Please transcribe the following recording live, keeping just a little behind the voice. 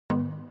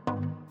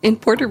In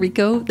Puerto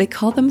Rico, they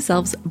call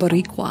themselves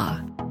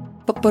Boricua.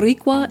 But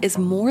Boricua is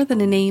more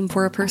than a name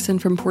for a person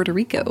from Puerto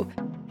Rico.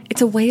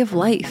 It's a way of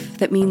life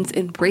that means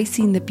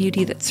embracing the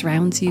beauty that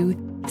surrounds you,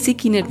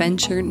 seeking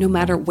adventure no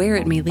matter where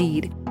it may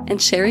lead,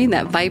 and sharing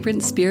that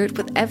vibrant spirit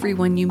with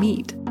everyone you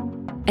meet.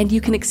 And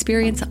you can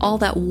experience all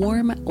that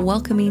warm,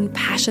 welcoming,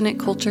 passionate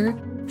culture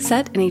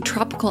set in a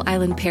tropical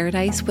island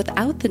paradise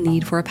without the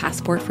need for a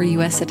passport for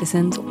U.S.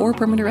 citizens or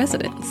permanent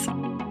residents.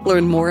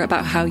 Learn more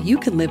about how you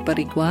can live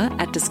Boricua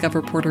at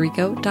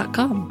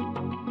discoverpuertorico.com.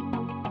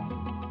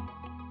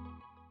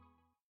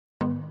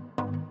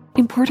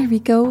 In Puerto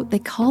Rico, they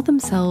call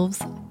themselves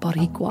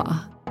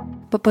Boricua.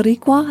 But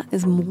Boricua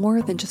is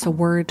more than just a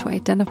word to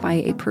identify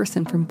a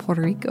person from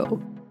Puerto Rico.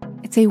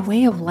 It's a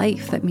way of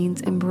life that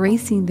means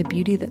embracing the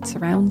beauty that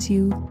surrounds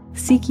you,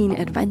 seeking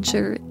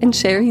adventure, and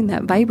sharing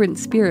that vibrant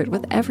spirit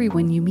with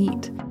everyone you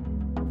meet.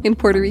 In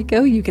Puerto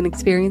Rico, you can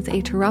experience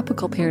a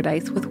tropical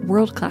paradise with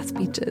world-class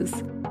beaches.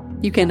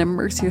 You can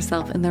immerse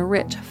yourself in the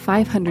rich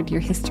 500-year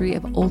history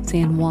of Old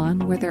San Juan,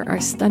 where there are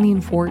stunning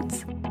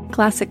forts,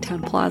 classic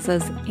town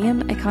plazas,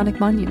 and iconic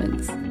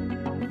monuments.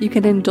 You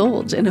can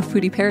indulge in a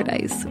foodie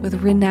paradise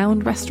with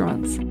renowned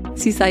restaurants,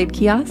 seaside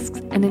kiosks,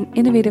 and an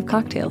innovative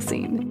cocktail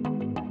scene.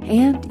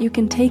 And you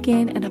can take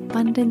in an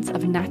abundance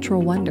of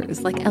natural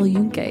wonders like El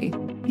Yunque,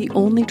 the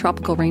only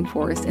tropical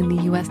rainforest in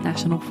the U.S.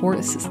 National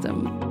Forest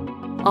System,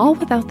 all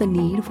without the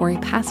need for a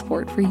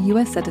passport for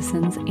U.S.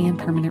 citizens and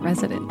permanent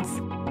residents.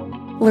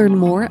 Learn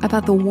more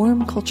about the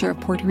warm culture of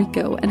Puerto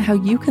Rico and how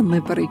you can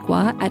live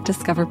Boricua at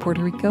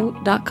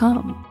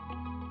discoverpuertorico.com.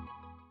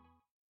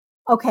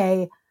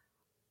 Okay,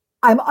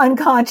 I'm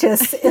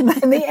unconscious in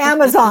the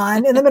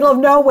Amazon in the middle of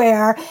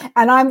nowhere,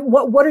 and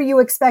what are you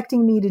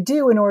expecting me to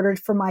do in order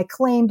for my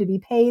claim to be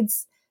paid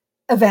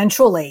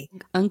eventually?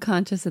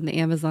 Unconscious in the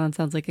Amazon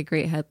sounds like a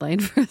great headline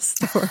for a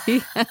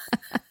story.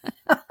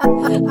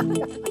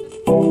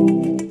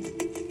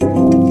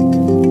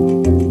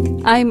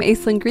 I'm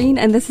Aislinn Green,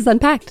 and this is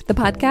Unpacked, the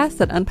podcast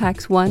that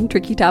unpacks one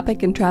tricky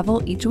topic in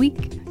travel each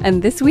week.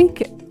 And this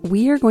week,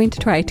 we are going to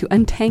try to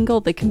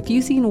untangle the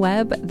confusing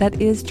web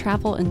that is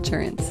travel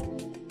insurance.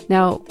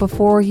 Now,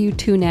 before you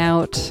tune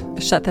out,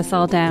 shut this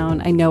all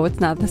down, I know it's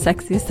not the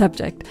sexiest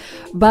subject,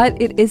 but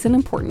it is an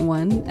important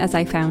one, as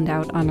I found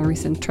out on a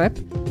recent trip.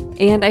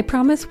 And I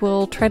promise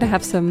we'll try to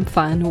have some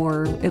fun,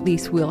 or at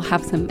least we'll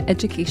have some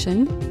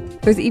education.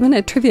 There's even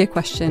a trivia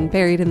question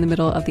buried in the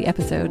middle of the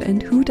episode,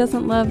 and who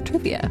doesn't love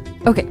trivia?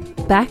 Okay,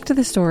 back to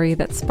the story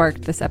that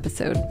sparked this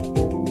episode.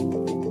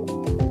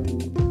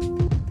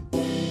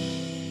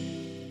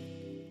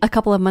 A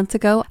couple of months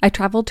ago, I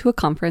traveled to a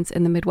conference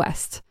in the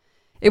Midwest.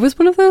 It was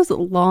one of those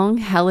long,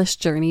 hellish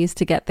journeys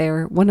to get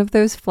there, one of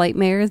those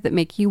flightmares that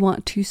make you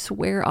want to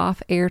swear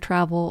off air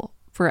travel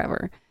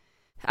forever.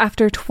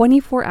 After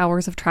 24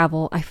 hours of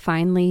travel, I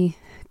finally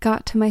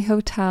got to my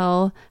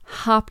hotel,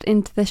 hopped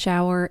into the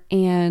shower,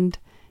 and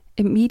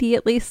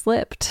immediately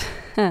slipped.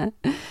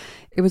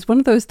 It was one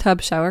of those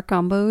tub shower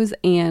combos,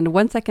 and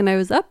 1 second I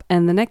was up,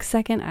 and the next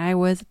second I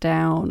was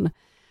down.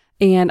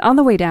 And on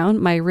the way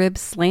down, my ribs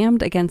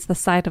slammed against the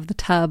side of the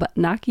tub,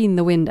 knocking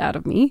the wind out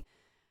of me.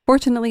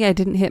 Fortunately, I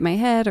didn't hit my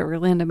head or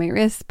land on my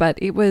wrist, but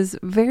it was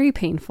very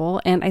painful,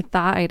 and I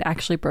thought I'd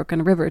actually broken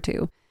a rib or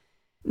two.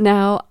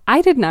 Now,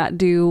 I did not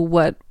do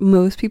what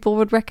most people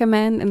would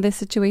recommend in this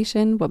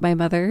situation, what my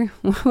mother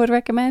would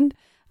recommend.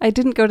 I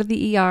didn't go to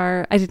the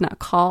ER, I did not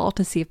call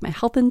to see if my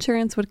health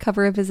insurance would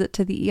cover a visit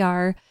to the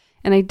ER,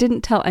 and I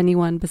didn't tell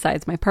anyone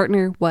besides my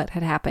partner what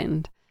had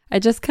happened. I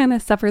just kind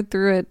of suffered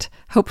through it,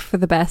 hoped for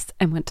the best,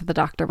 and went to the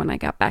doctor when I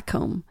got back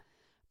home.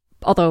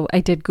 Although I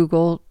did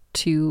Google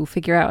to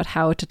figure out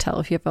how to tell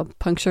if you have a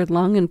punctured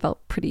lung and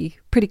felt pretty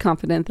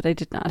confident that I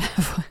did not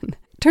have one.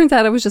 Turns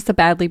out it was just a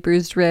badly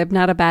bruised rib,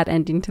 not a bad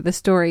ending to the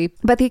story,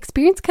 but the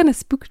experience kind of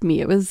spooked me.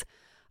 It was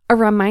a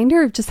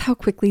reminder of just how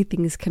quickly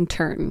things can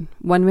turn.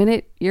 1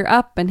 minute you're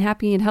up and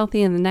happy and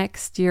healthy, and the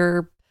next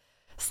you're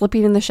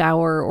slipping in the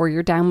shower, or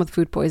you're down with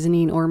food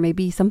poisoning, or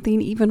maybe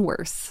something even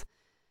worse.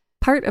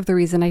 Part of the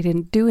reason I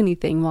didn't do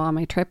anything while on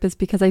my trip is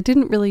because I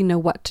didn't really know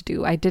what to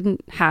do. I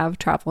didn't have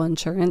travel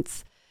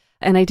insurance,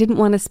 and I didn't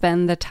want to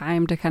spend the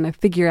time to kind of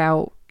figure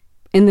out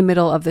in the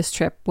middle of this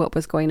trip what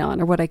was going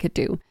on or what I could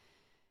do.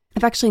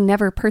 I've actually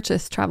never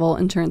purchased travel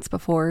insurance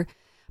before,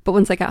 but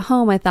once I got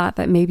home, I thought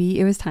that maybe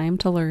it was time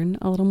to learn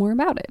a little more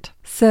about it.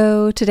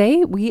 So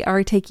today we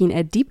are taking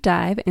a deep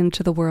dive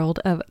into the world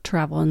of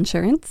travel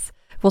insurance.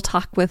 We'll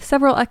talk with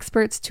several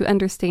experts to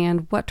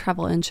understand what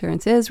travel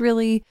insurance is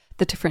really,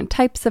 the different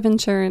types of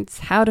insurance,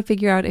 how to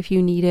figure out if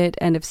you need it,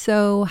 and if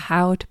so,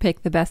 how to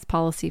pick the best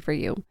policy for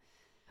you.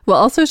 We'll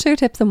also share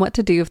tips on what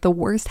to do if the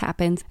worst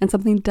happens and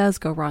something does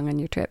go wrong on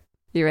your trip.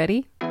 You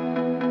ready?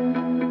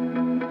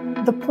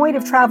 The point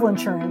of travel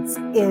insurance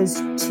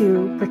is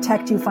to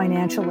protect you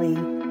financially,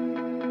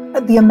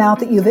 the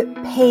amount that you've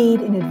paid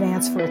in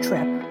advance for a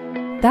trip.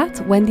 That's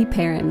Wendy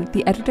Perrin,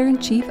 the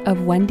editor-in-chief of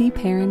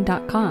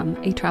wendyperrin.com,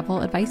 a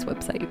travel advice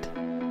website.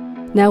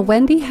 Now,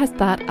 Wendy has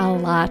thought a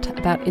lot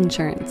about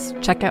insurance.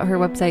 Check out her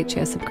website. She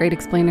has some great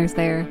explainers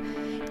there.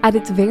 At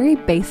its very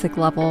basic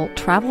level,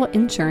 travel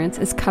insurance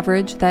is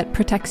coverage that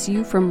protects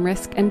you from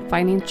risk and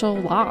financial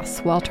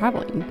loss while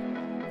traveling.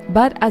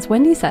 But as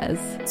Wendy says,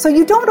 so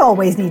you don't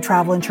always need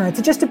travel insurance.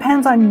 It just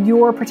depends on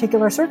your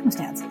particular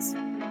circumstances.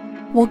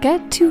 We'll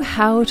get to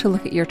how to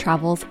look at your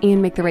travels and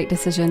make the right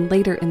decision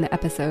later in the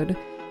episode.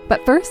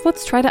 But first,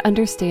 let's try to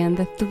understand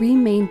the three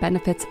main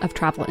benefits of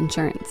travel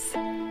insurance.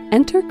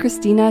 Enter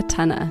Christina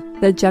Tanna,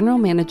 the General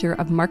Manager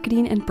of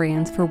Marketing and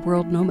Brands for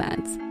World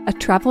Nomads, a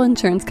travel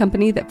insurance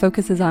company that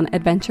focuses on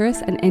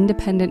adventurous and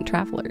independent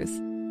travelers.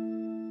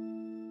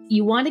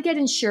 You want to get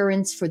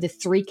insurance for the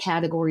three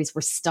categories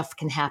where stuff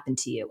can happen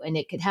to you. And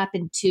it could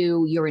happen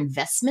to your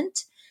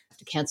investment, you have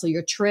to cancel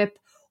your trip,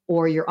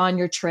 or you're on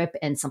your trip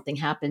and something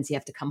happens, you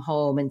have to come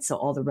home. And so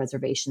all the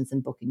reservations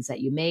and bookings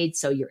that you made,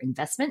 so your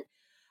investment.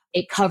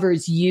 It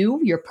covers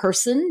you, your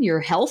person, your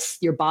health,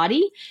 your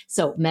body.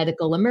 So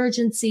medical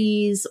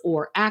emergencies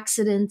or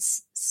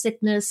accidents,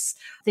 sickness,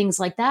 things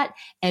like that,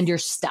 and your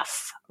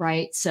stuff,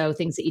 right? So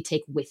things that you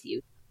take with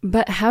you.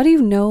 But how do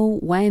you know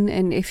when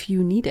and if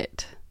you need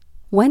it?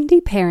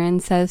 Wendy Perrin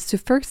says to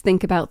first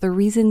think about the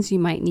reasons you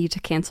might need to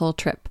cancel a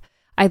trip.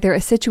 Either a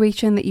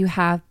situation that you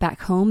have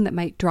back home that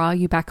might draw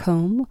you back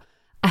home,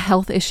 a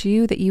health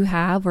issue that you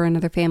have or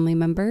another family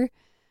member,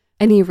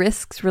 any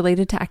risks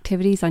related to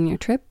activities on your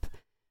trip.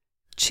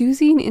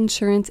 Choosing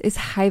insurance is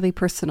highly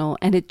personal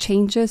and it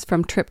changes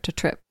from trip to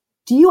trip.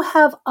 Do you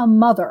have a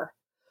mother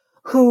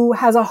who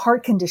has a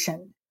heart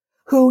condition,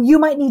 who you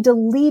might need to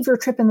leave your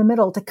trip in the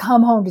middle to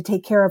come home to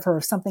take care of her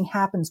if something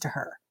happens to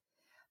her?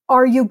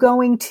 Are you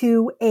going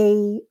to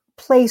a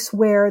place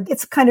where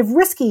it's kind of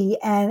risky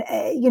and,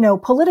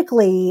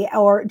 politically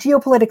or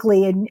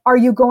geopolitically? And are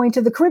you going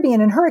to the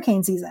Caribbean in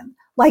hurricane season?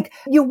 Like,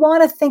 you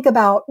want to think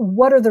about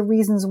what are the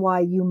reasons why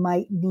you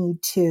might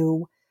need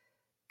to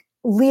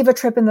leave a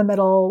trip in the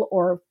middle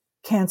or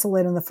cancel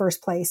it in the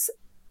first place.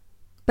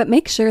 But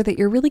make sure that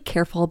you're really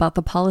careful about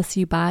the policy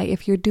you buy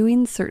if you're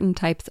doing certain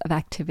types of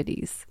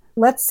activities.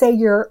 Let's say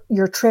your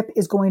trip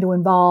is going to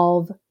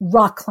involve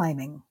rock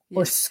climbing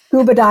or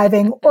scuba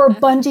diving or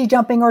bungee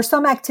jumping or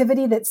some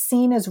activity that's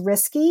seen as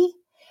risky.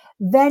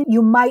 Then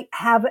you might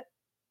have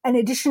an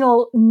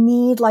additional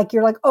need, like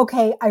you're like,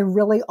 okay, I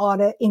really ought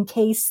to, in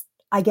case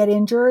I get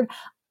injured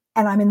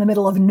and I'm in the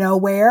middle of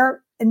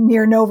nowhere,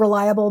 near no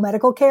reliable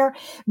medical care,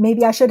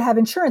 maybe I should have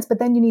insurance. But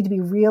then you need to be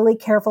really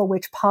careful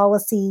which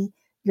policy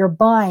you're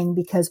buying,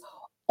 because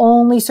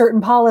only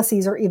certain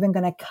policies are even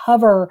going to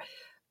cover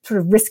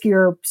sort of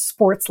riskier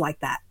sports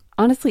like that.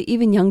 Honestly,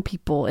 even young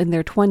people in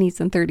their 20s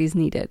and 30s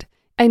need it.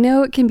 I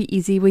know it can be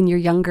easy when you're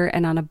younger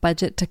and on a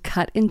budget to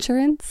cut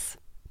insurance,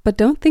 but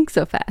don't think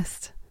so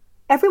fast.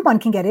 Everyone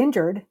can get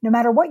injured, no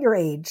matter what your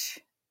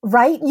age,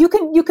 right? You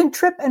can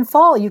trip and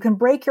fall. You can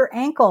break your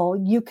ankle.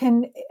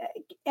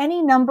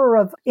 Any number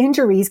of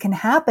injuries can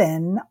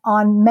happen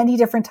on many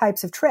different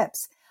types of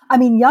trips. I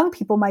mean, young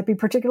people might be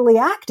particularly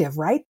active,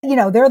 right?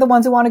 They're the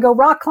ones who want to go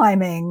rock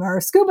climbing or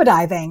scuba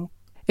diving.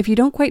 If you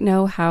don't quite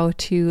know how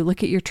to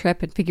look at your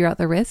trip and figure out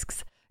the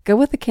risks, go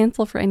with the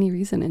cancel for any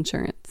reason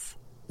insurance.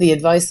 The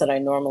advice that I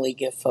normally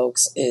give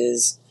folks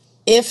is,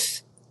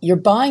 if you're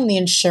buying the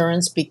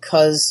insurance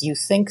because you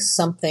think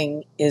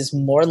something is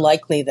more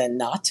likely than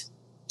not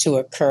to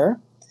occur,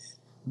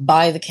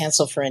 buy the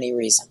cancel for any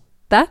reason.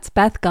 That's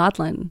Beth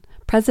Godlin,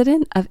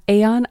 president of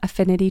Aon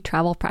Affinity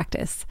Travel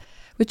Practice,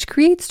 which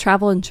creates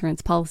travel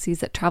insurance policies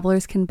that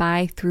travelers can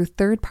buy through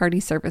third-party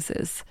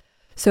services.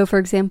 So, for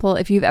example,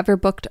 if you've ever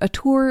booked a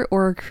tour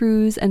or a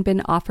cruise and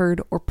been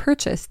offered or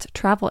purchased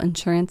travel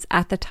insurance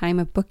at the time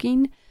of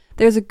booking,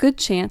 there's a good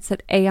chance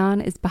that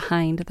Aon is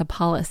behind the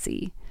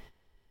policy.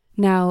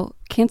 Now,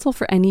 cancel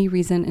for any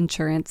reason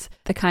insurance,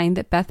 the kind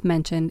that Beth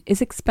mentioned, is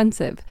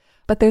expensive,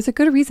 but there's a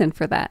good reason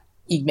for that.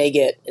 You may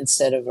get,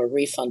 instead of a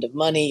refund of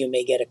money, you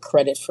may get a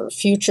credit for a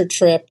future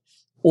trip,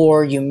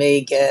 or you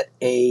may get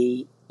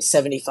a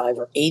 75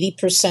 or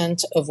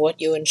 80% of what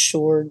you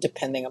insured,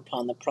 depending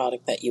upon the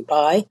product that you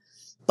buy.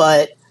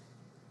 But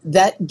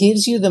that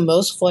gives you the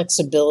most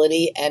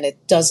flexibility, and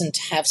it doesn't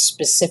have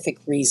specific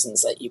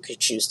reasons that you could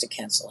choose to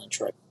cancel a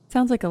trip.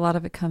 Sounds like a lot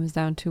of it comes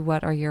down to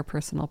what are your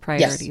personal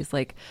priorities. Yes.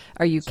 Like,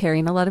 are you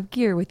carrying a lot of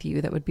gear with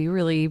you that would be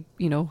really,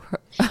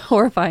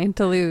 horrifying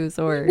to lose?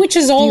 Or which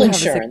is all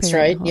insurance,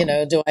 right?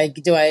 Do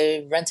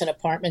I rent an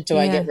apartment? Do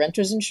I get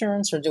renter's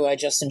insurance, or do I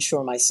just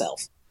insure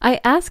myself?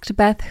 I asked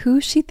Beth who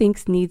she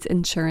thinks needs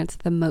insurance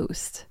the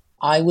most.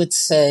 I would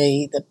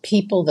say the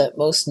people that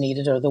most need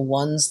it are the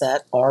ones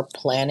that are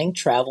planning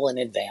travel in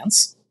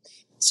advance.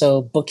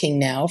 So booking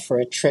now for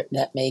a trip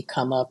that may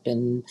come up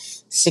in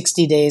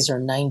 60 days or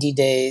 90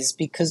 days,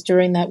 because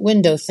during that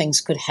window, things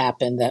could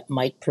happen that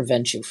might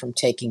prevent you from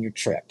taking your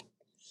trip.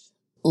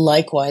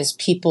 Likewise,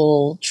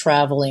 people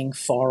traveling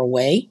far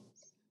away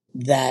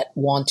that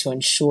want to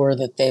ensure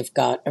that they've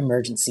got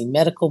emergency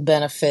medical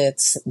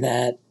benefits,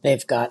 that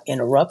they've got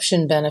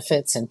interruption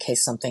benefits in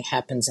case something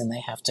happens and they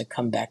have to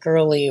come back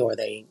early, or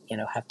they,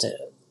 have to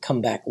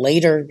come back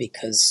later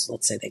because,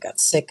 let's say, they got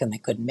sick and they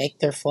couldn't make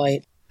their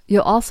flight.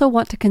 You'll also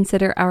want to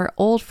consider our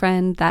old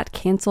friend, that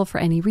cancel for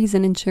any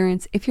reason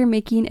insurance, if you're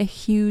making a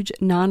huge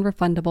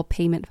non-refundable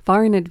payment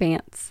far in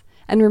advance.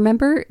 And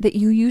remember that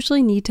you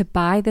usually need to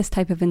buy this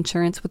type of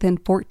insurance within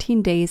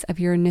 14 days of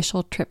your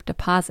initial trip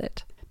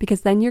deposit,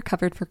 because then you're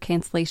covered for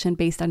cancellation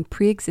based on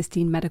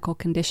pre-existing medical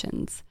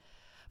conditions.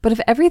 But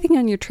if everything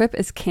on your trip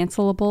is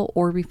cancelable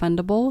or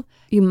refundable,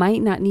 you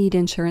might not need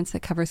insurance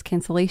that covers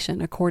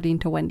cancellation, according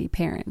to Wendy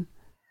Perrin.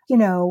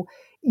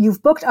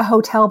 You've booked a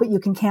hotel, but you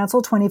can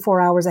cancel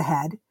 24 hours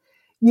ahead.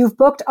 You've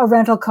booked a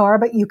rental car,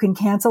 but you can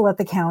cancel at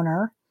the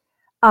counter.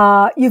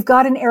 You've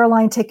got an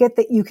airline ticket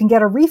that you can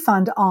get a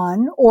refund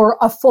on or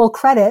a full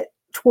credit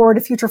toward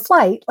a future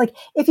flight. Like,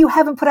 if you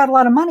haven't put out a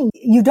lot of money,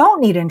 you don't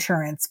need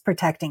insurance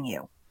protecting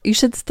you. You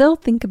should still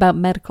think about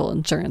medical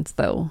insurance,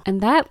 though.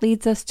 And that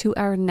leads us to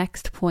our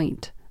next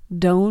point.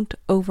 Don't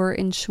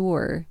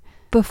over-insure.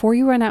 Before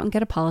you run out and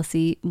get a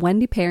policy,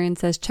 Wendy Perrin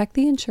says check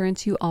the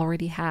insurance you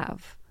already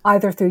have.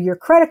 Either through your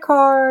credit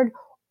card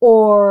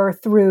or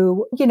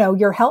through,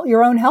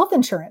 your own health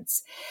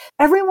insurance.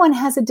 Everyone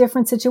has a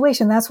different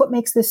situation. That's what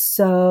makes this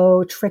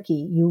so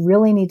tricky. You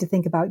really need to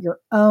think about your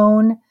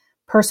own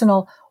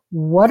personal,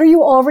 what are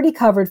you already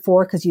covered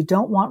for? Because you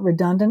don't want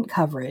redundant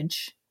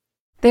coverage.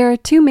 There are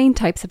two main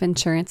types of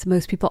insurance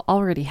most people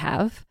already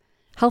have: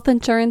 health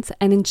insurance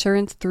and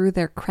insurance through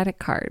their credit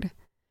card.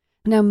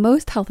 Now,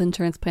 most health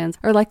insurance plans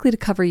are likely to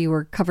cover you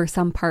or cover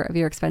some part of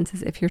your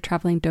expenses if you're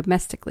traveling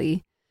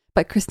domestically.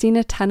 But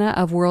Christina Tenna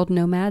of World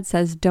Nomad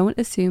says don't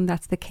assume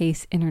that's the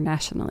case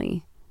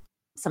internationally.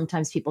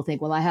 Sometimes people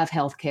think, well, I have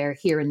healthcare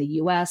here in the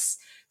US,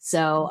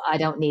 so I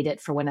don't need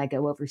it for when I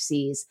go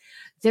overseas.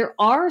 There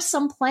are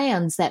some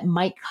plans that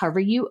might cover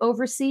you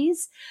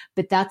overseas,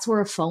 but that's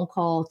where a phone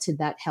call to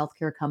that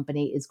healthcare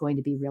company is going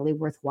to be really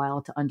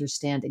worthwhile to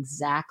understand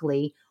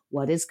exactly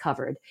what is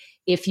covered.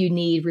 If you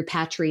need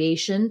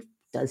repatriation,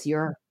 does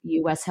your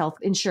US health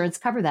insurance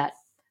cover that?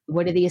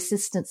 What are the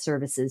assistance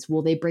services?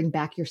 Will they bring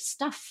back your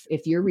stuff?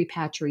 If you're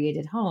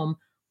repatriated home,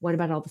 what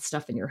about all the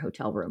stuff in your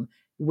hotel room?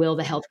 Will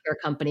the healthcare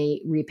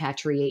company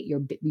repatriate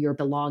your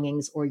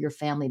belongings or your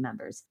family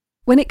members?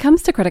 When it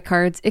comes to credit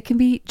cards, it can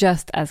be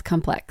just as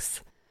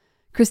complex.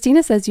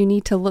 Christina says you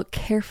need to look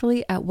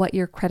carefully at what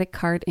your credit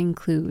card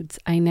includes.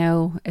 I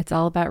know, it's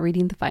all about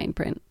reading the fine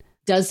print.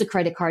 Does the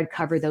credit card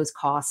cover those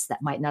costs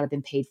that might not have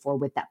been paid for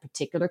with that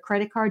particular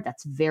credit card?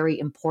 That's very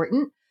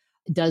important.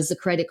 Does the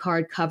credit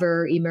card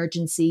cover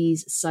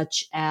emergencies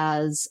such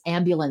as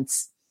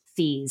ambulance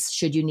fees?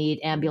 Should you need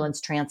ambulance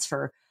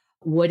transfer?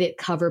 Would it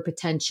cover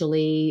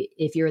potentially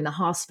if you're in the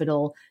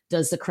hospital?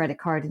 Does the credit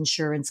card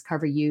insurance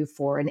cover you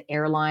for an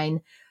airline,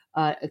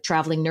 a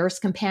traveling nurse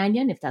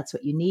companion, if that's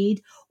what you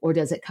need? Or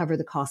does it cover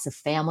the cost of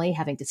family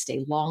having to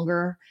stay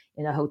longer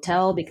in a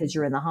hotel because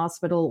you're in the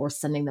hospital, or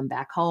sending them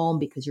back home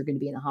because you're going to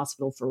be in the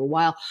hospital for a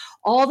while?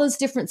 All those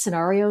different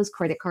scenarios,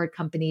 credit card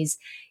companies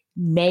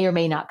may or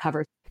may not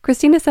cover.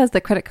 Christina says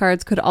that credit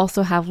cards could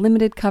also have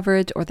limited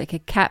coverage, or they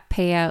could cap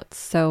payouts.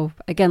 So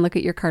again, look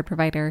at your card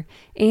provider.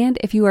 And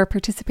if you are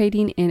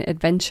participating in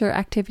adventure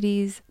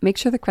activities, make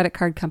sure the credit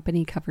card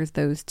company covers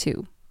those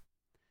too.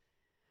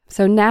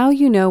 So now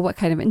you know what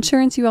kind of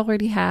insurance you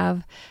already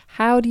have.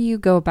 How do you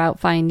go about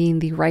finding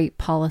the right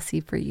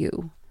policy for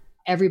you?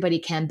 Everybody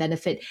can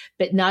benefit,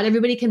 but not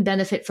everybody can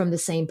benefit from the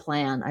same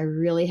plan. I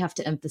really have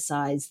to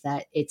emphasize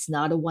that it's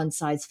not a one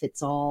size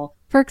fits all.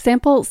 For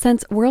example,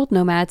 since World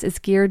Nomads is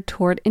geared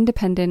toward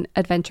independent,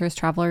 adventurous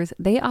travelers,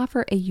 they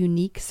offer a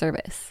unique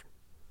service.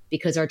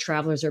 Because our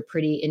travelers are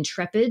pretty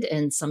intrepid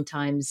and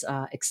sometimes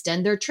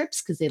extend their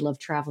trips because they love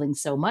traveling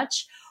so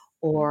much,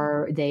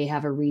 or they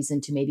have a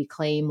reason to maybe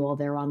claim while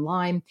they're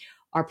online.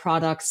 Our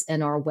products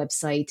and our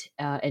website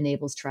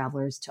enables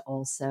travelers to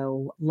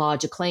also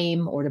lodge a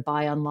claim or to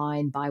buy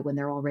online, buy when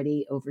they're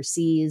already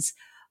overseas,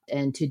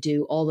 and to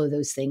do all of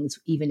those things,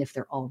 even if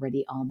they're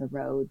already on the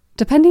road.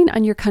 Depending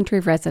on your country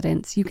of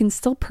residence, you can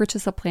still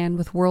purchase a plan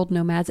with World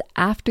Nomads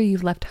after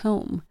you've left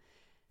home.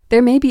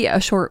 There may be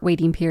a short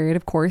waiting period,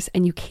 of course,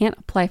 and you can't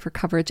apply for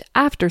coverage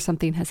after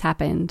something has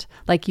happened,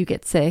 like you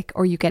get sick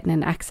or you get in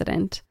an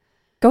accident.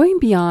 Going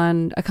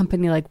beyond a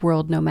company like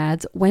World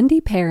Nomads,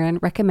 Wendy Perrin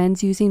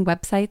recommends using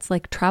websites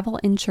like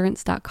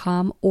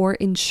travelinsurance.com or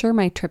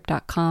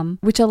insuremytrip.com,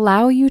 which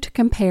allow you to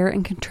compare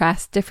and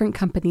contrast different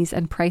companies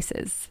and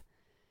prices.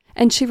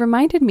 And she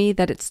reminded me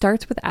that it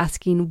starts with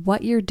asking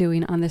what you're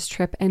doing on this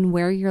trip and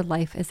where your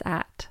life is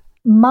at.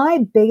 My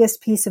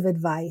biggest piece of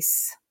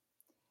advice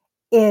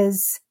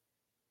is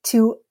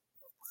to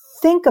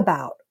think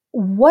about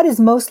what is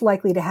most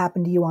likely to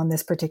happen to you on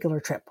this particular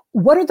trip.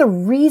 What are the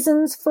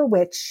reasons for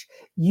which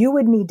you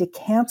would need to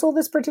cancel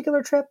this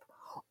particular trip,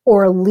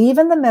 or leave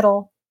in the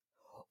middle,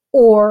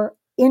 or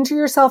injure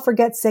yourself or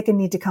get sick and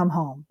need to come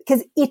home?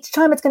 Because each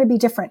time it's going to be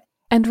different.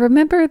 And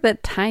remember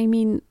that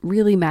timing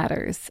really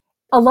matters.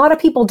 A lot of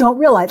people don't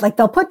realize, like,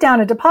 they'll put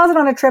down a deposit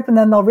on a trip and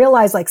then they'll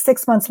realize like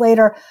 6 months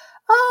later,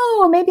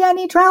 oh, maybe I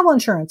need travel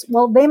insurance.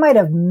 Well, they might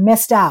have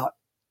missed out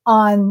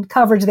on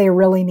coverage they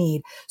really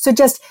need. So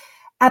just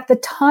at the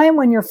time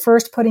when you're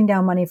first putting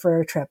down money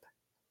for a trip,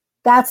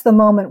 that's the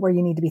moment where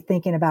you need to be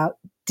thinking about,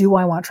 do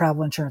I want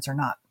travel insurance or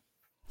not?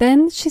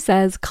 Then she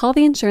says, call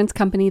the insurance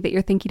company that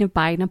you're thinking of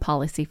buying a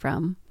policy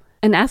from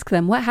and ask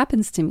them, what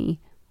happens to me?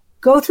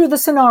 Go through the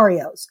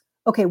scenarios.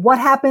 Okay, what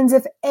happens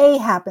if A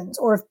happens,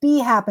 or if B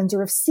happens,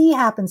 or if C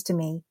happens to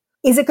me?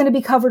 Is it going to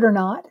be covered or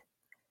not?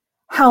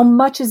 How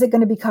much is it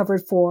going to be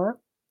covered for?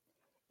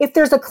 If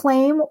there's a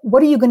claim,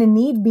 what are you going to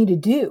need me to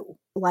do?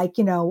 Like,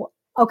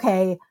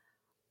 okay,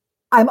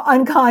 I'm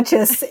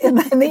unconscious in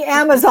the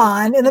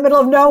Amazon in the middle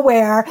of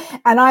nowhere.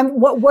 And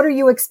what are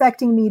you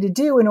expecting me to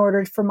do in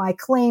order for my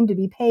claim to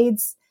be paid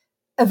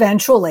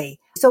eventually?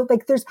 So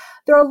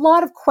there are a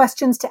lot of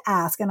questions to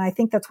ask. And I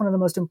think that's one of the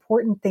most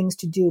important things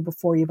to do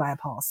before you buy a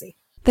policy.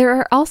 There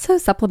are also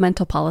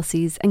supplemental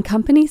policies and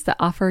companies that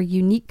offer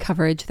unique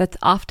coverage that's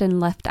often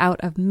left out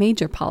of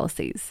major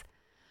policies.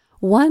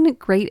 One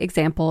great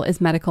example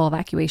is medical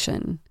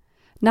evacuation.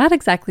 Not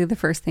exactly the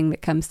first thing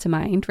that comes to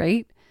mind,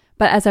 right?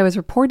 But as I was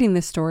reporting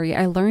this story,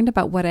 I learned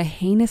about what a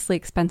heinously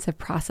expensive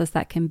process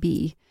that can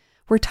be.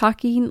 We're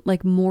talking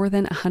like more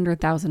than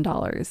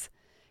 $100,000.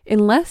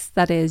 Unless,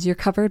 that is, you're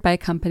covered by a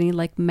company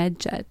like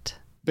MedJet.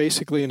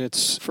 Basically, in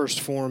its first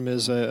form,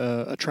 is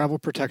a travel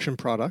protection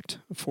product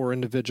for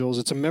individuals.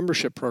 It's a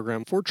membership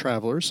program for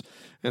travelers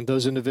and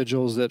those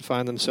individuals that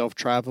find themselves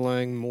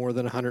traveling more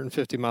than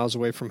 150 miles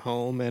away from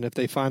home. And if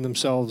they find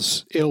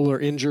themselves ill or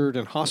injured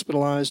and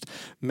hospitalized,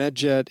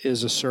 MedJet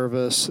is a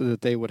service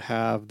that they would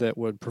have that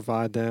would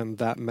provide them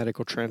that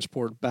medical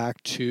transport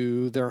back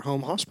to their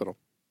home hospital.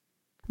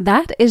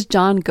 That is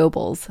John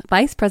Goebbels,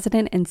 Vice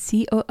President and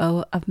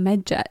COO of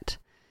MedJet.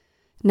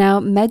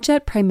 Now,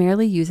 MedJet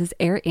primarily uses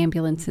air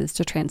ambulances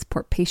to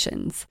transport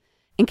patients.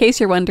 In case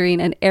you're wondering,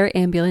 an air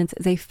ambulance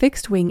is a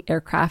fixed-wing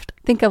aircraft,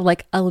 think of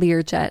like a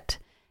Learjet,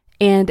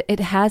 and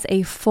it has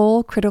a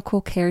full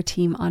critical care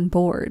team on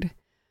board.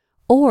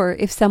 Or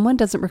if someone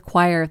doesn't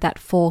require that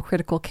full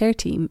critical care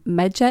team,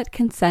 MedJet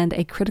can send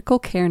a critical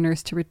care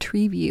nurse to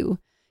retrieve you.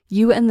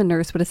 You and the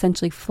nurse would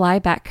essentially fly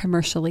back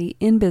commercially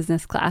in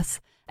business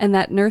class, and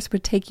that nurse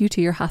would take you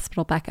to your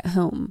hospital back at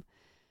home.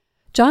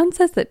 John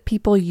says that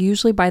people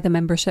usually buy the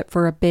membership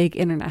for a big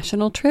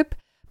international trip,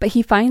 but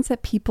he finds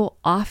that people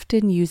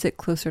often use it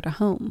closer to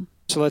home.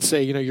 So let's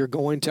say, you're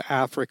going to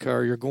Africa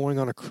or you're going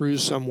on a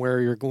cruise somewhere,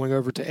 you're going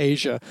over to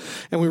Asia.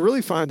 And we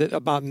really find that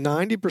about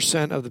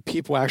 90% of the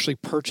people actually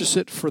purchase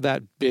it for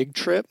that big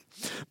trip,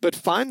 but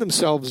find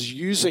themselves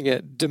using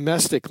it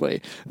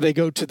domestically. They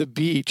go to the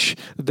beach,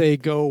 they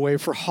go away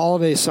for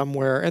holiday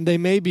somewhere, and they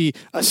may be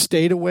a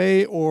state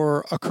away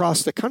or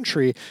across the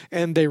country,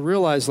 and they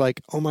realize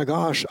like, oh my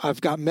gosh,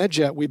 I've got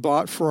MedJet we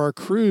bought for our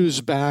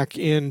cruise back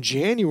in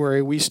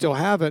January. We still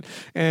have it.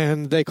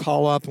 And they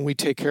call up and we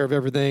take care of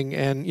everything.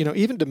 And,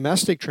 even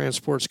domestic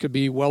transports could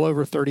be well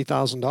over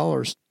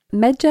 $30,000.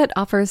 MedJet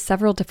offers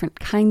several different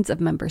kinds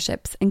of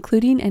memberships,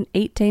 including an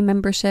 8-day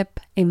membership,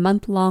 a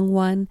month-long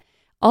one,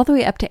 all the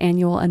way up to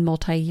annual and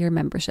multi-year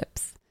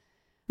memberships.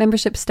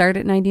 Memberships start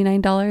at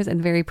 $99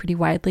 and vary pretty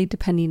widely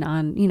depending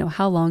on,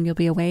 how long you'll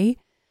be away.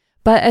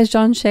 But as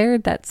John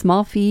shared, that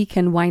small fee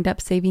can wind up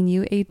saving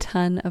you a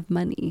ton of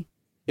money.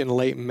 In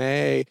late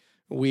May,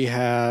 we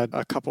had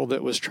a couple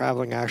that was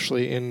traveling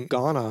actually in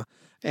Ghana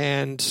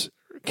and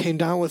came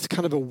down with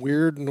kind of a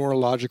weird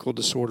neurological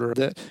disorder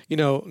that,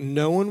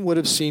 no one would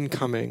have seen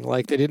coming.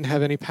 Like they didn't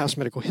have any past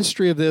medical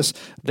history of this.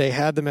 They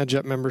had the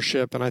MedJet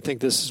membership, and I think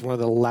this is one of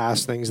the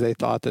last things they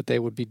thought that they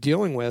would be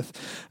dealing with.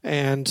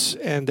 And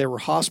they were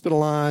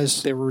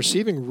hospitalized. They were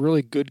receiving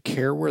really good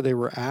care where they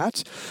were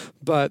at,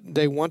 but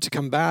they want to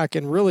come back.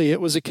 And really,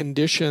 it was a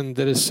condition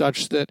that is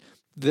such that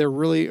there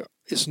really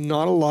is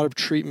not a lot of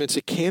treatments.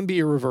 It can be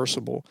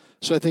irreversible.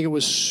 So I think it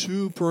was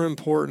super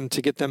important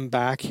to get them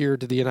back here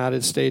to the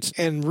United States.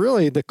 And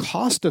really, the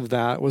cost of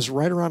that was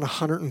right around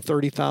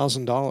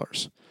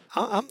 $130,000.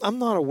 I'm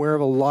not aware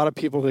of a lot of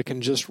people that can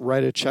just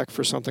write a check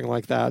for something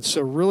like that.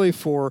 So really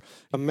for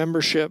a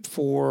membership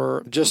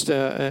for just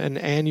an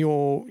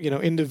annual,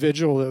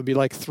 individual, that would be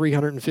like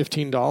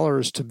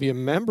 $315 to be a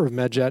member of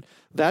MedJet.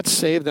 That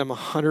saved them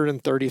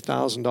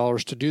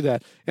 $130,000 to do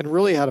that and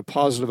really had a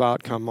positive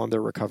outcome on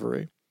their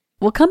recovery.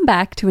 We'll come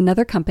back to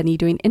another company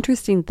doing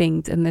interesting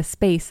things in this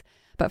space.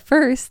 But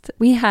first,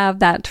 we have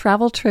that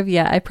travel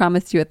trivia I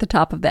promised you at the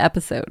top of the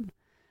episode.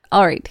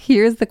 All right,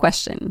 here's the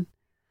question.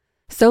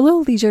 Solo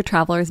leisure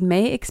travelers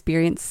may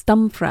experience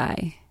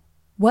sturmfrei.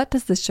 What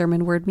does this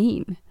German word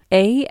mean?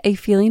 A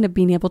feeling of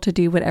being able to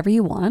do whatever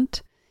you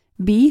want.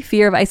 B,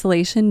 fear of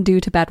isolation due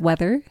to bad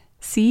weather.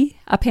 C,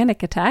 a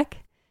panic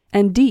attack.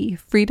 And D,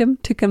 freedom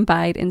to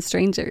confide in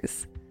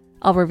strangers.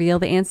 I'll reveal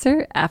the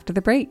answer after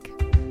the break.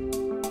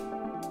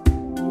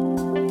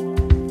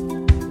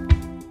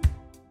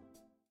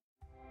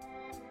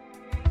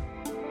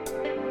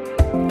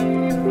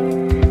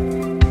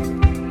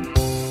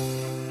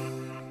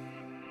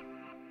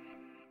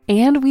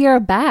 And we are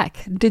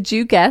back. Did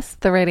you guess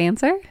the right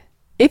answer?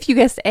 If you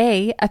guessed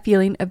A, a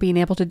feeling of being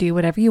able to do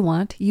whatever you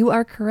want, you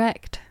are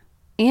correct.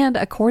 And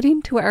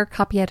according to our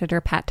copy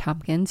editor, Pat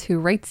Tompkins, who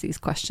writes these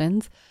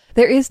questions,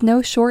 there is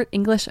no short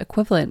English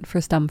equivalent for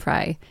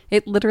sturmfrei.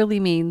 It literally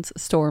means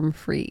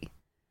storm-free.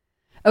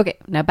 Okay,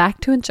 now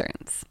back to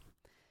insurance.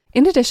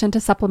 In addition to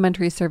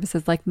supplementary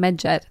services like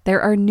MedJet,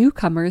 there are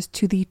newcomers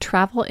to the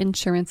travel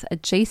insurance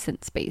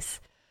adjacent space.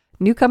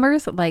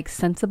 Newcomers like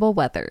Sensible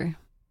Weather.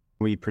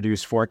 We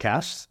produce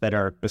forecasts that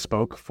are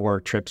bespoke for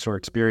trips or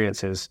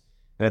experiences.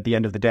 And at the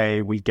end of the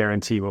day, we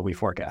guarantee what we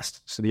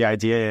forecast. So the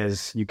idea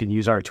is you can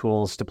use our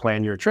tools to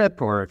plan your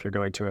trip, or if you're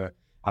going to an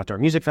outdoor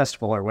music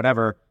festival or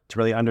whatever, to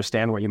really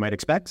understand what you might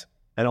expect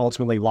and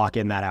ultimately lock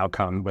in that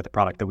outcome with a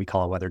product that we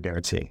call a weather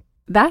guarantee.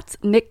 That's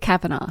Nick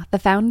Kavanagh, the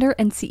founder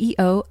and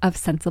CEO of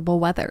Sensible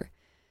Weather.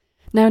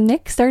 Now,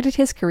 Nick started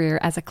his career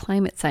as a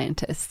climate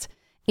scientist,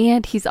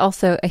 and he's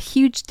also a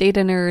huge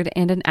data nerd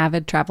and an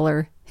avid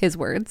traveler, his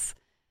words.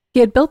 He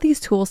had built these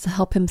tools to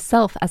help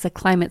himself as a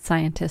climate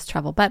scientist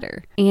travel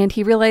better, and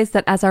he realized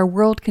that as our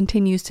world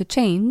continues to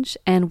change,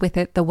 and with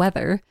it the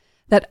weather,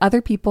 that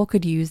other people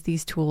could use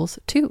these tools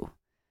too.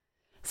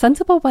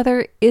 Sensible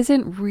Weather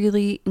isn't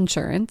really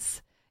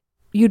insurance.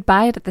 You'd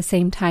buy it at the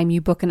same time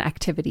you book an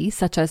activity,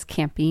 such as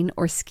camping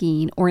or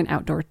skiing or an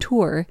outdoor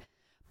tour,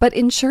 but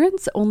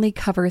insurance only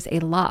covers a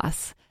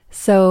loss.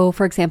 So,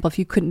 for example, if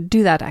you couldn't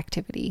do that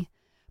activity.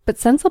 But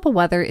Sensible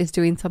Weather is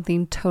doing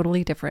something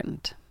totally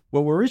different.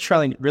 What we're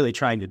really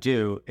trying to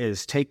do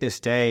is take this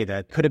day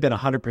that could have been a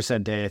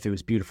 100% day if it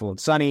was beautiful and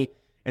sunny.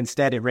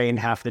 Instead, it rained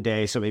half the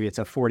day, so maybe it's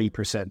a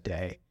 40%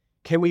 day.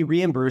 Can we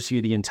reimburse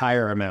you the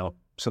entire amount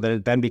so that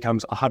it then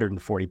becomes a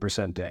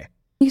 140% day?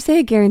 You say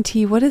a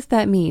guarantee, what does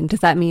that mean?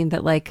 Does that mean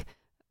that, like,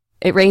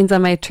 it rains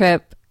on my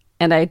trip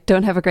and I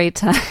don't have a great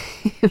time?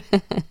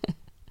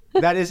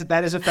 That is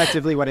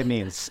effectively what it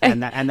means,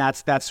 and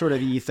that's sort of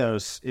the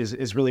ethos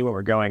is really what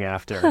we're going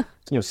after.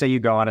 Say you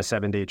go on a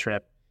 7-day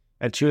trip,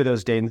 and 2 of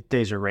those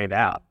days are rained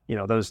out.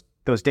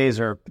 Those days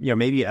are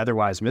maybe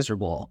otherwise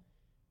miserable.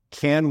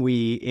 Can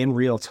we in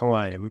real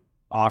time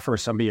offer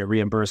somebody a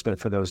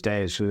reimbursement for those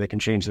days so they can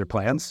change their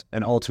plans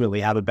and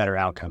ultimately have a better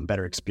outcome,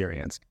 better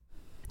experience?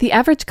 The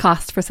average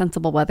cost for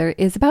Sensible Weather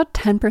is about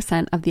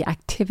 10% of the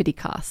activity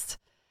cost,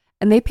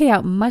 and they pay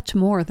out much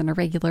more than a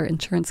regular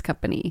insurance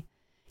company.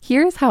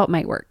 Here's how it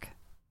might work.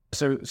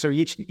 So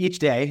each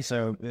day,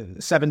 so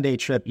 7-day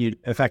trip, you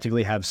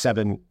effectively have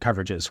 7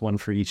 coverages, one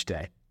for each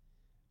day.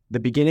 The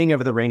beginning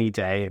of the rainy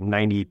day,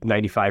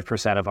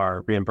 95% of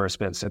our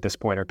reimbursements at this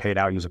point are paid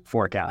out using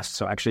forecasts.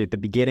 So actually at the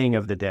beginning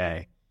of the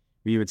day,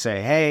 we would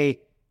say,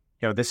 hey,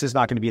 this is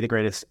not going to be the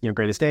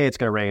greatest day. It's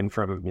going to rain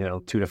from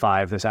 2 to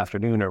 5 this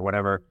afternoon or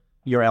whatever.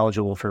 You're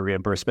eligible for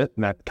reimbursement,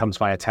 and that comes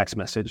via text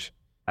message.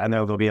 And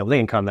there'll be a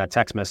link on that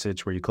text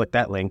message where you click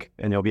that link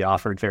and you'll be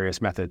offered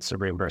various methods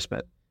of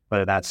reimbursement,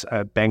 whether that's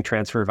a bank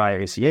transfer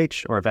via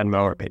ACH or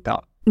Venmo or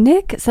PayPal.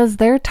 Nick says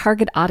their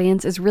target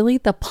audience is really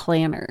the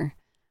planner.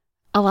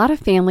 A lot of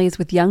families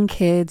with young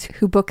kids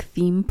who book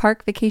theme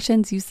park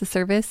vacations use the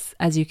service,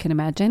 as you can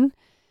imagine,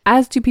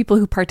 as do people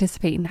who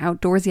participate in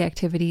outdoorsy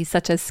activities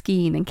such as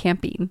skiing and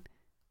camping.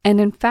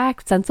 And in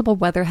fact, Sensible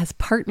Weather has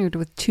partnered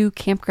with 2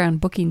 campground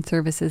booking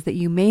services that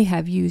you may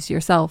have used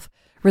yourself,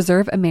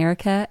 Reserve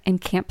America and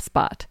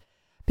CampSpot,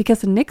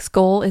 because Nick's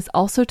goal is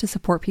also to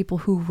support people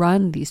who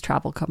run these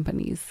travel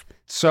companies.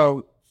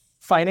 So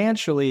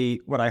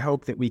financially, what I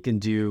hope that we can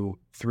do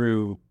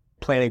through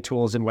planning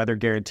tools and weather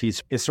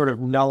guarantees is sort of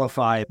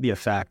nullify the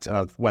effect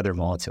of weather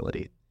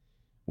volatility,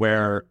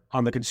 where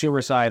on the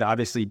consumer side,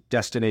 obviously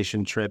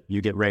destination trip,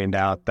 you get rained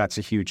out. That's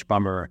a huge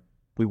bummer.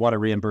 We want to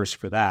reimburse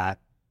for that.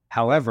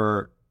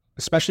 However,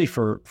 especially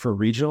for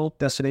regional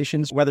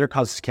destinations, weather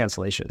causes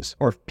cancellations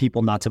or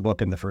people not to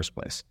book in the first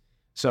place.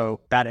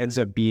 So that ends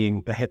up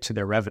being a hit to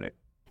their revenue.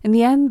 In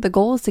the end, the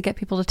goal is to get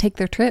people to take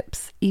their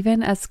trips,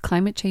 even as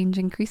climate change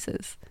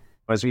increases.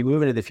 As we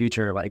move into the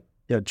future,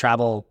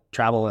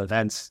 travel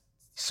events,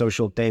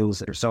 social things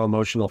that are so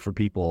emotional for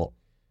people,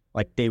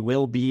 they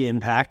will be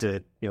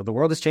impacted. The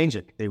world is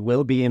changing. They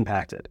will be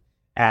impacted.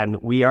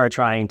 And we are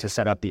trying to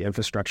set up the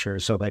infrastructure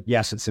so that,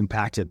 yes, it's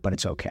impacted, but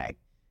it's okay.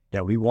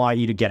 We want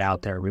you to get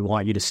out there. We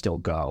want you to still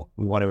go.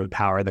 We want to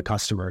empower the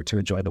customer to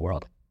enjoy the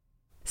world.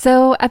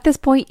 So at this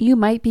point, you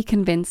might be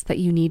convinced that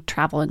you need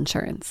travel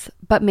insurance,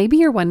 but maybe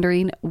you're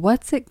wondering,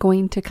 what's it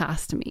going to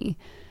cost me?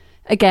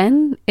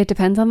 Again, it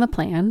depends on the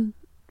plan,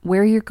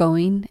 where you're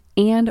going,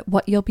 and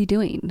what you'll be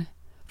doing.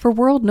 For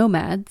world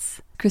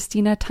nomads,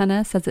 Christina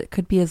Tunna says it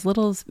could be as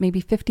little as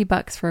maybe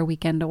 $50 for a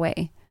weekend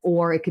away.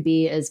 Or it could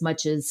be as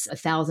much as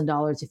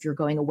 $1,000 if you're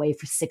going away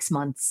for 6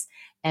 months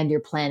and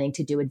you're planning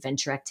to do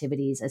adventure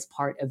activities as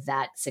part of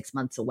that 6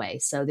 months away.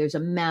 So there's a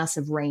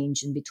massive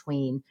range in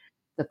between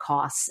the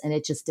costs, and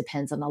it just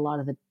depends on a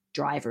lot of the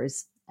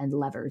drivers and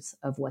levers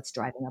of what's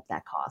driving up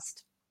that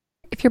cost.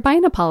 If you're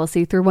buying a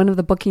policy through one of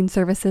the booking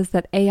services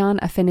that Aon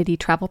Affinity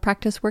Travel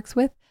Practice works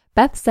with,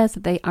 Beth says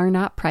that they are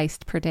not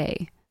priced per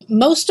day.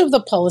 Most of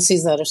the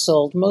policies that are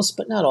sold, most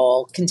but not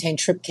all, contain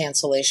trip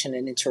cancellation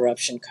and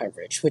interruption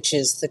coverage, which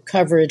is the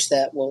coverage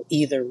that will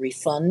either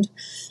refund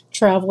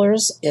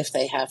travelers if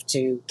they have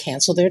to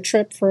cancel their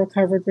trip for a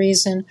covered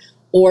reason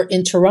or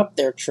interrupt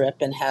their trip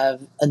and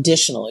have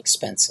additional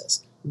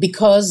expenses.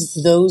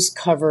 Because those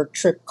cover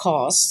trip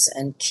costs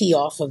and key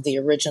off of the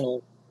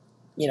original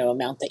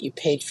amount that you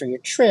paid for your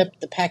trip,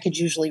 the package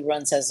usually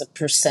runs as a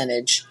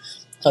percentage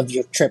of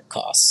your trip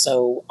costs.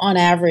 So on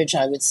average,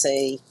 I would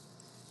say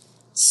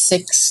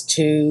 6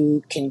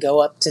 to can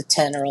go up to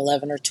 10 or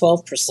 11 or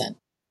 12%.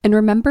 And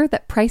remember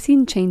that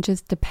pricing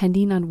changes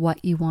depending on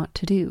what you want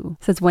to do,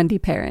 says Wendy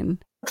Perrin.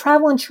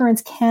 Travel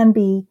insurance can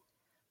be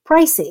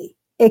pricey.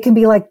 It can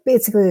be like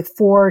basically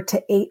 4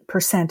 to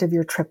 8% of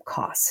your trip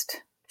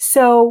cost.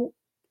 So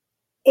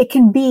it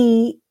can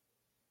be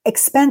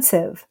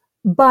expensive,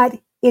 but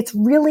it's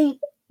really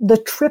the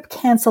trip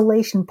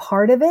cancellation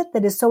part of it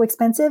that is so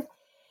expensive.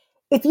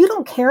 If you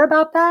don't care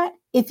about that,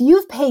 if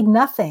you've paid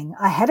nothing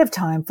ahead of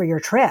time for your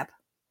trip,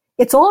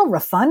 it's all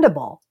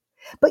refundable,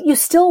 but you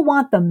still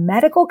want the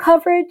medical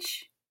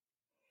coverage,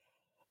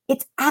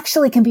 it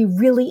actually can be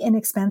really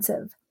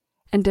inexpensive.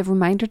 And a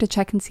reminder to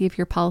check and see if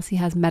your policy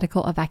has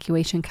medical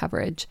evacuation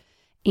coverage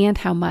and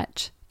how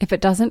much. If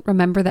it doesn't,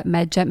 remember that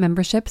MedJet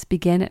memberships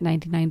begin at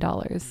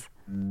 $99.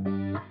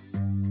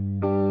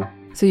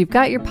 So you've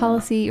got your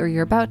policy or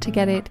you're about to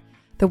get it.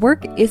 The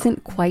work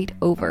isn't quite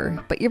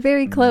over, but you're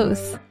very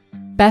close.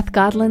 Beth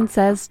Godlin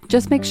says,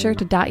 just make sure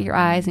to dot your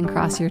I's and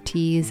cross your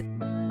T's.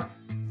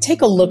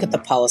 Take a look at the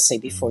policy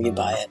before you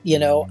buy it,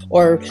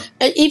 or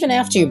even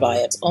after you buy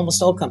it.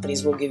 Almost all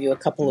companies will give you a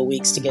couple of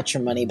weeks to get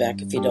your money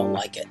back if you don't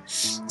like it.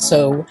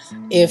 So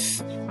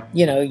if,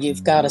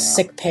 you've got a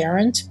sick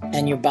parent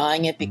and you're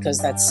buying it because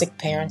that sick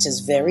parent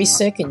is very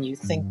sick and you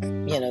think,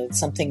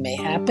 something may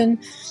happen,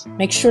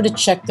 make sure to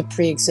check the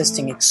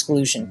pre-existing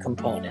exclusion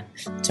component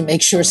to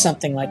make sure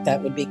something like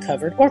that would be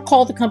covered, or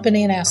call the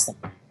company and ask them.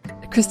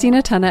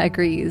 Christina Tunna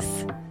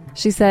agrees.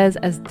 She says,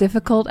 as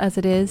difficult as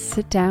it is,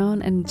 sit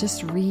down and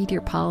just read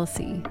your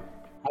policy.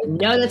 I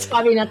know that's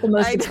probably not the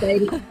most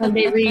exciting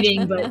Sunday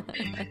reading, but...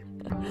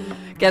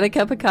 Get a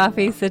cup of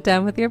coffee, sit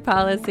down with your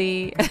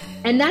policy.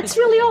 And that's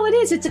really all it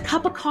is. It's a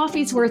cup of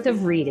coffee's worth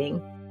of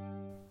reading.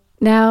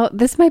 Now,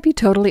 this might be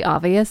totally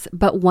obvious,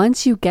 but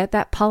once you get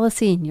that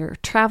policy and you're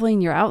traveling,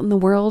 you're out in the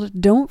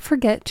world, don't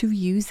forget to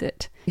use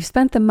it. You've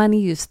spent the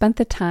money, you've spent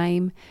the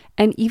time,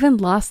 and even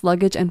lost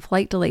luggage and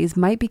flight delays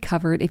might be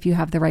covered if you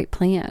have the right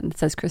plan,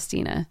 says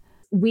Christina.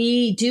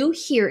 We do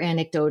hear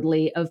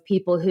anecdotally of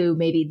people who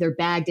maybe their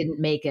bag didn't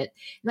make it.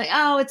 Like,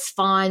 oh, it's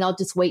fine. I'll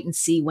just wait and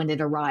see when it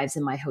arrives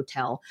in my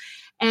hotel.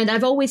 And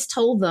I've always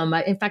told them,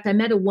 in fact, I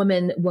met a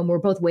woman when we're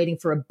both waiting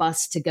for a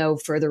bus to go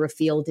further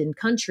afield in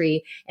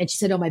country. And she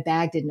said, oh, my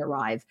bag didn't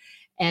arrive.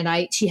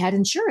 And she had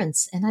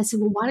insurance. And I said,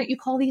 well, why don't you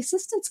call the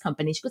assistance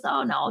company? She goes,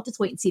 oh, no, I'll just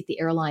wait and see if the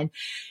airline.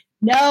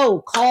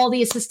 No, call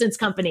the assistance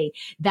company.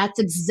 That's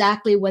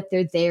exactly what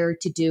they're there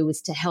to do,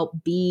 is to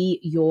help be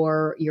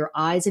your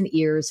eyes and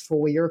ears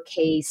for your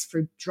case,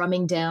 for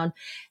drumming down.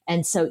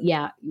 And so,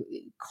 yeah,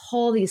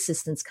 call the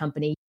assistance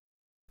company.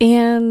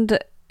 And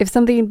if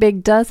something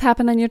big does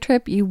happen on your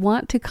trip, you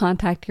want to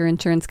contact your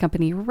insurance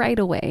company right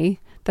away,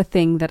 the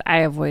thing that I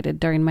avoided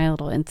during my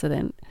little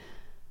incident.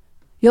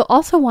 You'll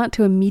also want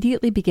to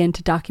immediately begin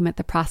to document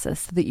the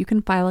process so that you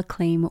can file a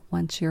claim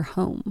once you're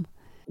home.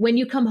 When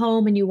you come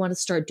home and you want to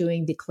start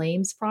doing the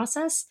claims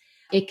process,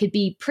 it could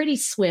be pretty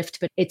swift,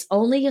 but it's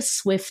only as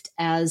swift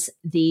as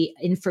the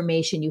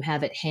information you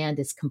have at hand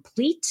is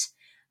complete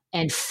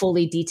and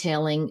fully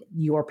detailing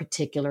your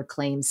particular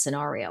claim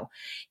scenario.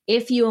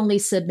 If you only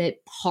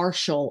submit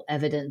partial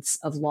evidence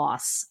of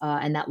loss,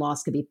 and that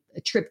loss could be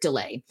a trip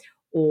delay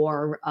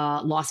or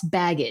lost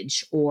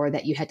baggage, or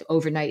that you had to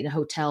overnight in a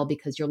hotel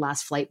because your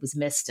last flight was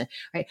missed,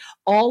 right?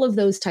 All of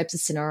those types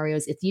of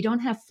scenarios, if you don't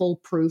have full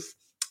proof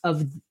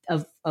of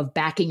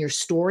backing your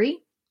story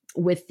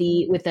with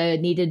the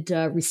needed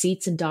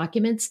receipts and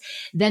documents,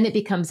 then it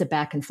becomes a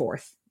back and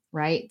forth,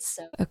 right?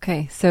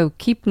 Okay, so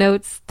keep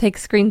notes, take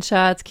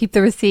screenshots, keep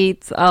the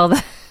receipts, all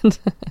that.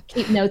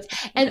 Keep notes.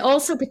 And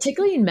also,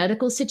 particularly in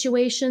medical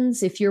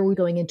situations, if you're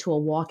going into a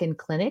walk-in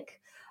clinic,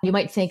 you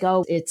might think,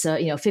 oh, it's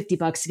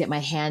 $50 to get my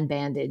hand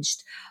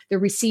bandaged. The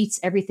receipts,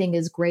 everything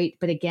is great.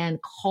 But again,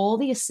 call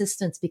the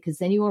assistants, because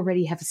then you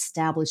already have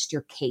established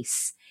your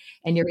case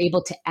and you're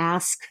able to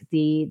ask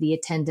the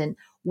attendant,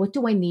 what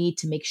do I need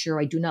to make sure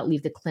I do not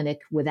leave the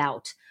clinic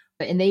without?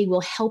 And they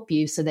will help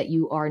you so that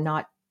you are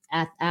not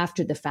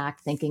after the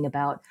fact thinking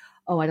about,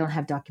 oh, I don't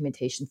have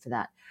documentation for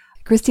that.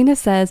 Christina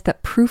says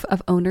that proof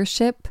of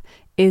ownership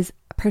is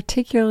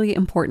particularly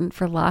important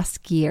for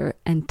lost gear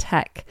and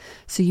tech.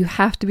 So you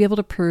have to be able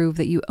to prove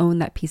that you own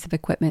that piece of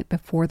equipment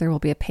before there will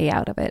be a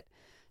payout of it.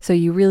 So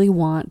you really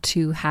want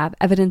to have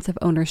evidence of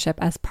ownership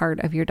as part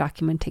of your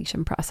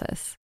documentation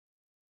process.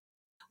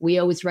 We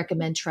always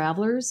recommend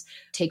travelers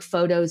take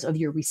photos of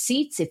your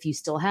receipts if you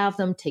still have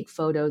them, take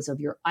photos of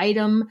your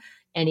item,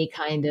 any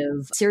kind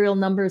of serial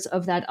numbers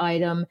of that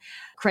item,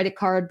 credit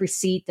card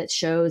receipt that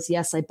shows,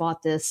 yes, I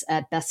bought this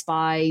at Best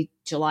Buy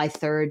July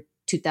 3rd,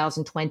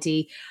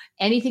 2020,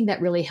 anything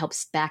that really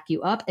helps back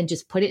you up, and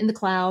just put it in the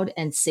cloud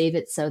and save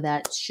it so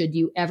that should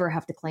you ever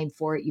have to claim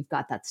for it, you've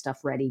got that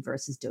stuff ready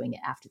versus doing it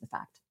after the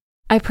fact.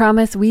 I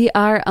promise we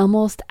are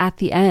almost at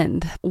the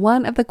end.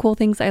 One of the cool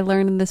things I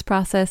learned in this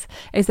process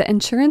is that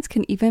insurance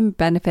can even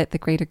benefit the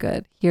greater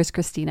good. Here's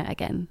Christina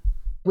again.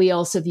 We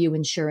also view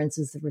insurance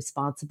as the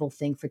responsible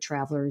thing for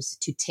travelers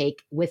to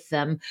take with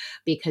them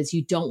because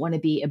you don't want to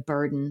be a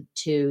burden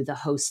to the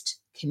host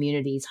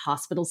community's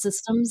hospital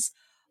systems.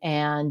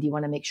 And you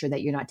want to make sure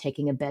that you're not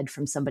taking a bed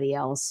from somebody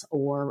else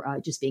or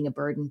just being a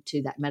burden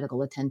to that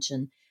medical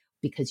attention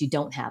because you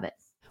don't have it.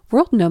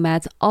 World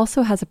Nomads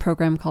also has a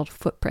program called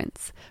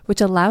Footprints,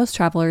 which allows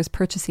travelers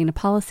purchasing a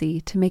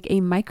policy to make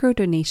a micro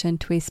donation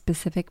to a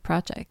specific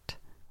project.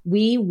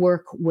 We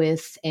work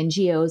with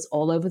NGOs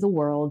all over the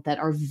world that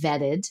are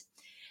vetted,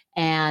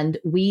 and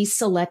we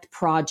select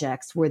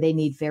projects where they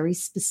need very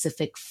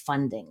specific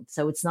funding.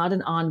 So it's not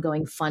an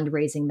ongoing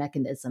fundraising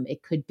mechanism.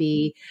 It could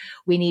be,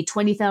 we need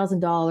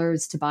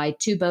 $20,000 to buy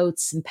 2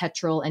 boats and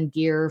petrol and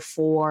gear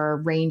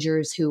for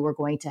rangers who are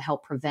going to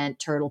help prevent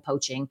turtle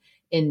poaching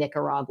in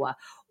Nicaragua.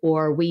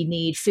 Or we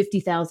need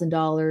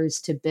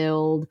 $50,000 to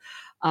build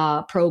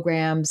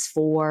programs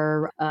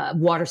for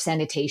water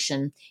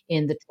sanitation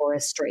in the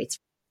Torres Straits.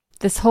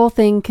 This whole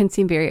thing can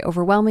seem very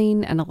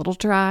overwhelming and a little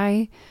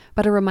dry,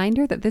 but a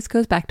reminder that this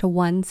goes back to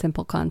one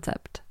simple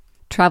concept.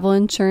 Travel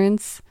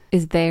insurance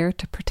is there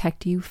to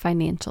protect you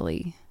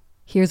financially.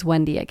 Here's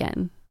Wendy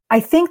again. I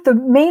think the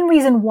main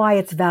reason why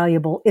it's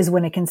valuable is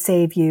when it can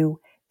save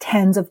you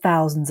tens of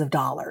thousands of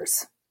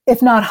dollars,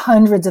 if not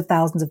hundreds of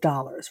thousands of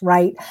dollars,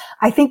 right?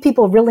 I think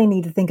people really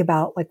need to think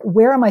about, like,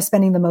 where am I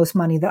spending the most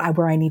money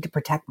where I need to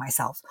protect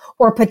myself,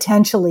 or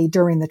potentially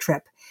during the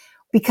trip?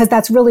 Because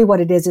that's really what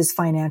it is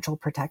financial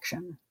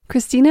protection.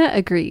 Christina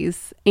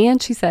agrees,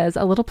 and she says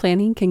a little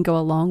planning can go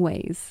a long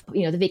ways.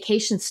 You know, the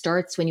vacation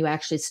starts when you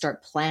actually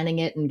start planning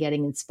it and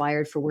getting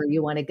inspired for where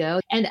you want to go.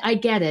 And I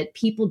get it.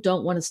 People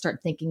don't want to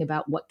start thinking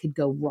about what could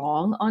go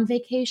wrong on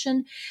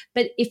vacation.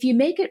 But if you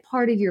make it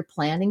part of your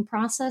planning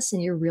process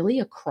and you're really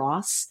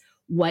across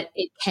what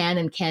it can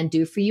and can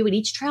do for you, and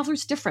each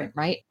traveler's different,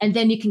 right? And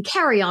then you can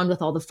carry on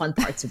with all the fun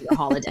parts of your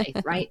holiday,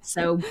 right?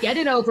 So get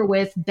it over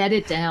with, bed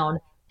it down,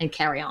 and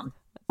carry on.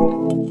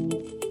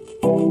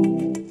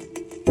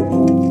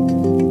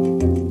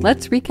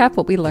 Let's recap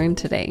what we learned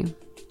today.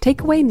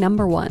 Takeaway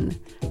number 1,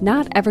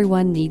 not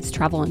everyone needs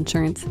travel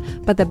insurance,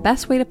 but the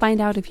best way to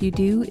find out if you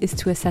do is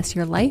to assess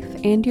your life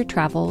and your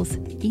travels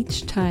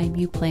each time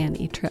you plan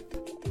a trip.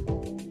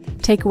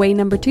 Takeaway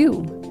number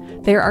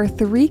 2, there are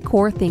 3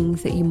 core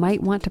things that you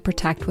might want to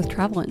protect with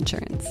travel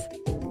insurance: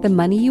 the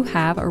money you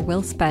have or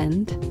will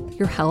spend,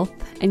 your health,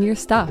 and your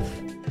stuff.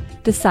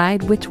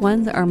 Decide which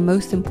ones are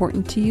most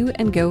important to you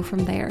and go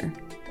from there.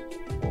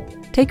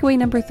 Takeaway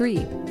number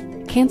 3,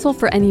 cancel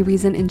for any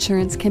reason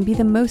insurance can be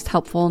the most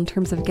helpful in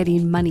terms of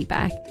getting money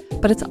back,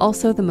 but it's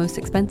also the most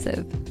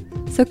expensive.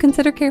 So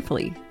consider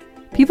carefully.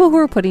 People who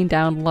are putting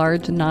down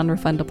large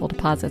non-refundable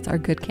deposits are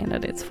good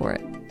candidates for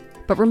it.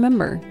 But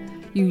remember,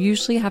 you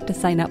usually have to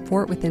sign up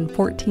for it within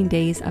 14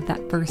 days of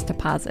that first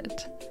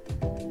deposit.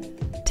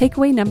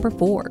 Takeaway number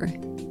 4,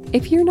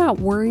 if you're not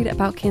worried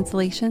about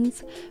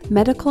cancellations,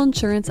 medical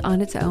insurance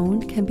on its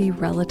own can be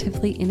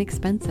relatively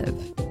inexpensive.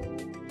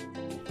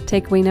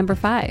 Takeaway number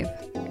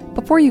 5,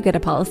 before you get a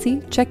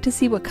policy, check to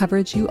see what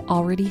coverage you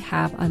already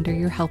have under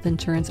your health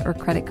insurance or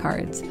credit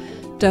cards.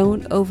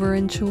 Don't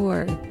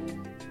overinsure.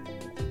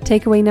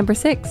 Takeaway number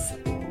 6,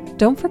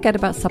 don't forget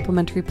about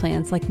supplementary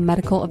plans like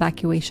medical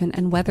evacuation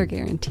and weather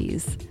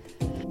guarantees.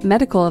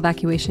 Medical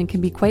evacuation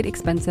can be quite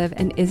expensive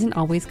and isn't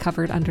always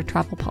covered under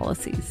travel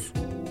policies.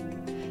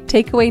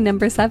 Takeaway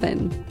number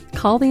 7,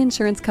 call the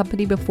insurance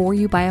company before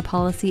you buy a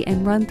policy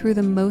and run through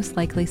the most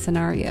likely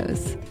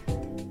scenarios.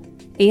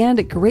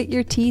 And grit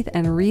your teeth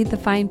and read the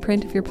fine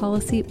print of your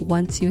policy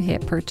once you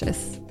hit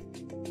purchase.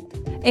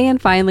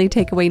 And finally,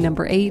 takeaway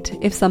number 8,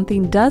 if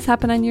something does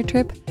happen on your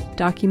trip,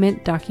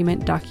 document,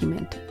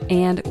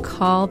 and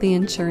call the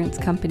insurance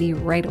company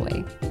right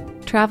away.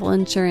 Travel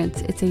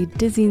insurance, it's a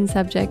dizzying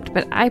subject,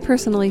 but I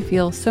personally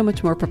feel so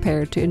much more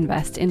prepared to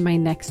invest in my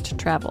next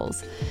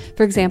travels.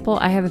 For example,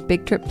 I have a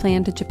big trip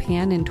planned to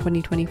Japan in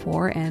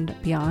 2024 and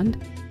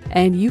beyond,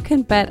 and you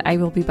can bet I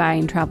will be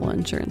buying travel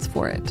insurance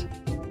for it.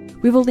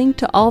 We will link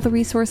to all the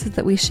resources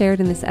that we shared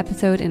in this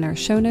episode in our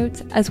show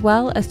notes, as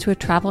well as to a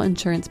travel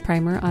insurance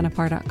primer on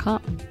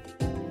afar.com.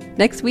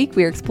 Next week,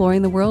 we are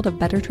exploring the world of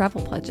better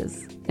travel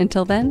pledges.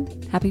 Until then,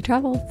 happy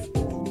travels.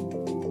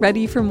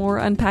 Ready for more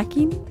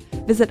unpacking?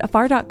 Visit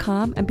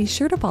afar.com and be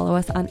sure to follow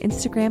us on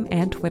Instagram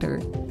and Twitter.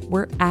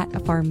 We're at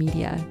Afar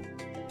Media.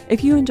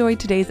 If you enjoyed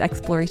today's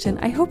exploration,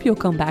 I hope you'll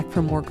come back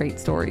for more great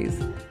stories.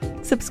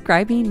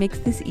 Subscribing makes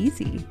this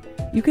easy.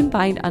 You can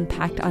find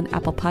Unpacked on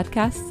Apple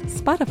Podcasts,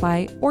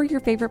 Spotify, or your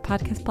favorite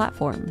podcast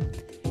platform.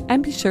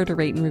 And be sure to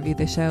rate and review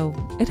the show.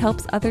 It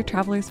helps other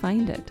travelers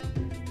find it.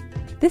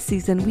 This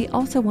season, we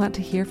also want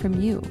to hear from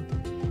you.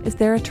 Is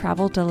there a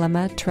travel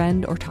dilemma,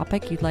 trend, or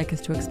topic you'd like us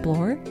to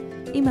explore?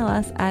 Email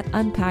us at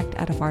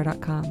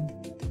unpacked@afar.com.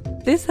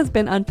 This has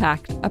been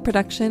Unpacked, a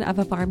production of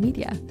Afar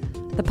Media.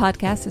 The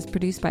podcast is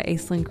produced by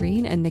Aislinn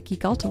Green and Nikki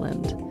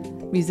Galteland.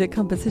 Music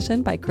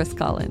composition by Chris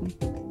Collin.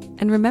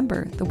 And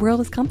remember, the world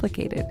is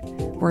complicated.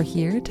 We're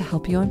here to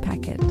help you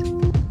unpack it.